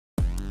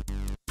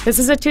This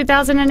is a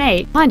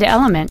 2008 Honda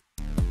Element.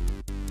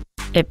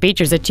 It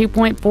features a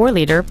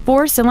 2.4-liter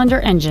four-cylinder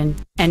engine,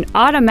 an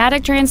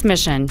automatic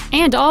transmission,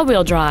 and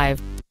all-wheel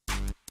drive.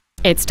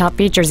 Its top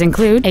features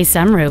include a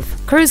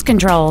sunroof, cruise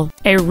control,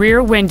 a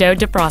rear window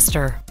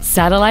defroster,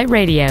 satellite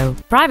radio,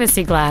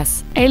 privacy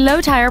glass, a low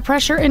tire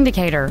pressure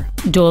indicator,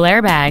 dual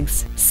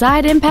airbags,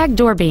 side impact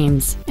door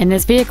beams, and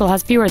this vehicle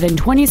has fewer than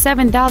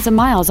 27,000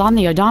 miles on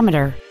the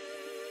odometer.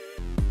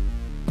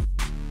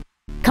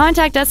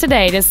 Contact us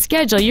today to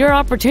schedule your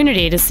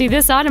opportunity to see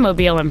this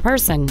automobile in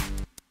person.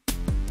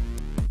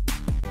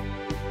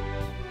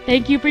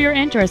 Thank you for your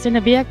interest in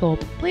the vehicle.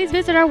 Please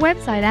visit our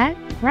website at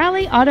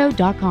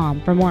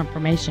crowleyauto.com for more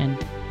information.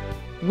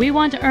 We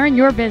want to earn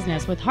your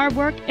business with hard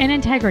work and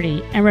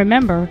integrity. And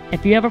remember,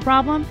 if you have a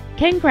problem,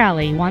 Ken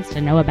Crowley wants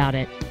to know about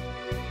it.